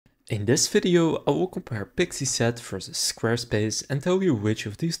In this video, I will compare Pixieset versus Squarespace and tell you which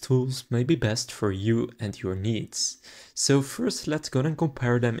of these tools may be best for you and your needs. So first, let's go and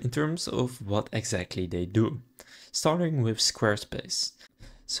compare them in terms of what exactly they do. Starting with Squarespace.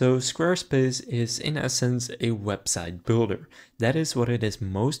 So Squarespace is in essence a website builder. That is what it is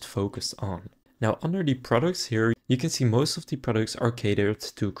most focused on. Now under the products here, you can see most of the products are catered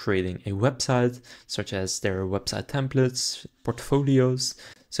to creating a website, such as their website templates, portfolios.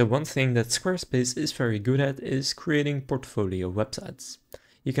 So one thing that Squarespace is very good at is creating portfolio websites.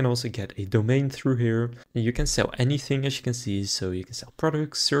 You can also get a domain through here. You can sell anything, as you can see, so you can sell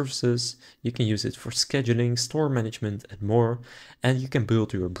products, services, you can use it for scheduling, store management and more, and you can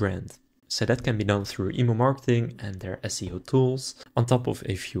build your brand. So that can be done through email marketing and their SEO tools, on top of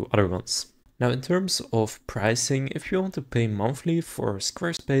a few other ones. Now in terms of pricing, if you want to pay monthly for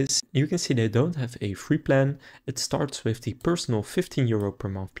Squarespace, you can see they don't have a free plan. It starts with the personal €15 per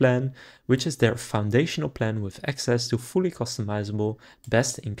month plan, which is their foundational plan with access to fully customizable,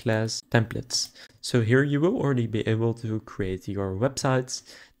 best-in-class templates. So here you will already be able to create your websites.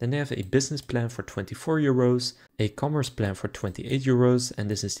 Then they have a business plan for €24, a commerce plan for €28, and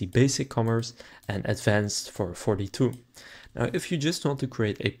this is the basic commerce, and advanced for 42. Now, if you just want to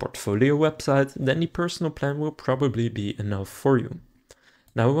create a portfolio website, then the personal plan will probably be enough for you.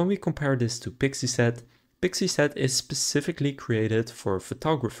 Now, when we compare this to Pixieset, Pixieset is specifically created for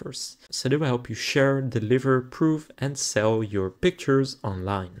photographers. So they will help you share, deliver, prove, and sell your pictures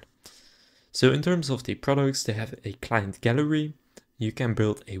online. So in terms of the products, they have a client gallery. You can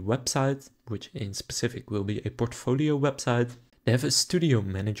build a website, which in specific will be a portfolio website. They have a studio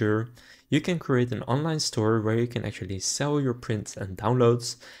manager. You can create an online store where you can actually sell your prints and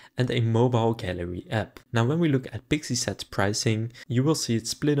downloads, and a mobile gallery app. Now when we look at Pixieset's pricing, you will see it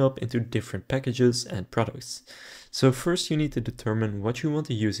split up into different packages and products. So first you need to determine what you want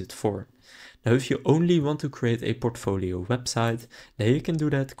to use it for. Now if you only want to create a portfolio website, then you can do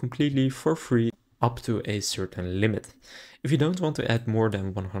that completely for free up to a certain limit. If you don't want to add more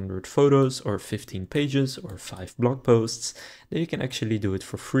than 100 photos or 15 pages or 5 blog posts, then you can actually do it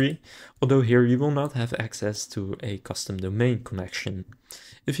for free, although here you will not have access to a custom domain connection.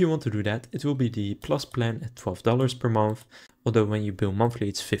 If you want to do that, it will be the Plus plan at $12 per month, although when you bill monthly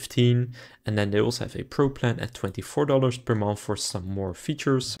it's $15, and then they also have a Pro plan at $24 per month for some more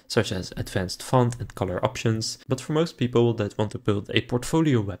features, such as advanced font and color options. But for most people that want to build a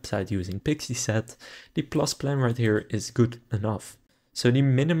portfolio website using Pixieset, the Plus plan right here is good enough. So the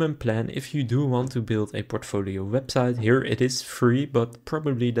minimum plan, if you do want to build a portfolio website, here it is free, but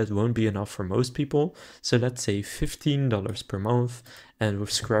probably that won't be enough for most people. So let's say $15 per month, and with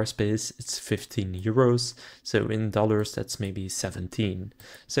Squarespace it's €15. So in dollars that's maybe 17.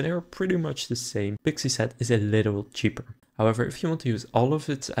 So they're pretty much the same. Pixieset is a little cheaper. However, if you want to use all of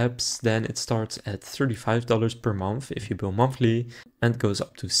its apps, then it starts at $35 per month if you bill monthly, and goes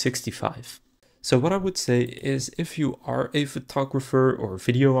up to $65. So what I would say is, if you are a photographer or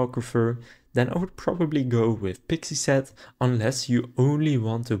videographer, then I would probably go with Pixieset unless you only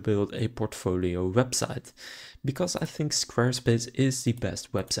want to build a portfolio website. Because I think Squarespace is the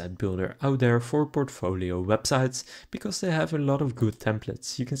best website builder out there for portfolio websites, because they have a lot of good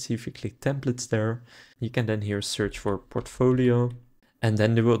templates. You can see if you click templates there, you can then here search for portfolio, and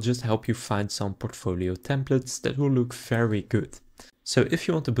then they will just help you find some portfolio templates that will look very good. So if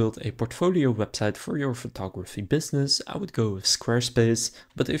you want to build a portfolio website for your photography business, I would go with Squarespace.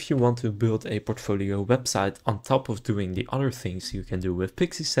 But if you want to build a portfolio website on top of doing the other things you can do with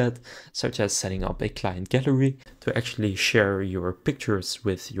Pixieset, such as setting up a client gallery to actually share your pictures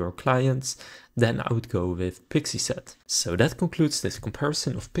with your clients, then I would go with Pixieset. So that concludes this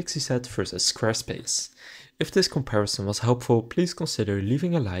comparison of Pixieset versus Squarespace. If this comparison was helpful, please consider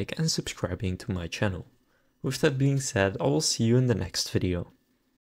leaving a like and subscribing to my channel. With that being said, I will see you in the next video.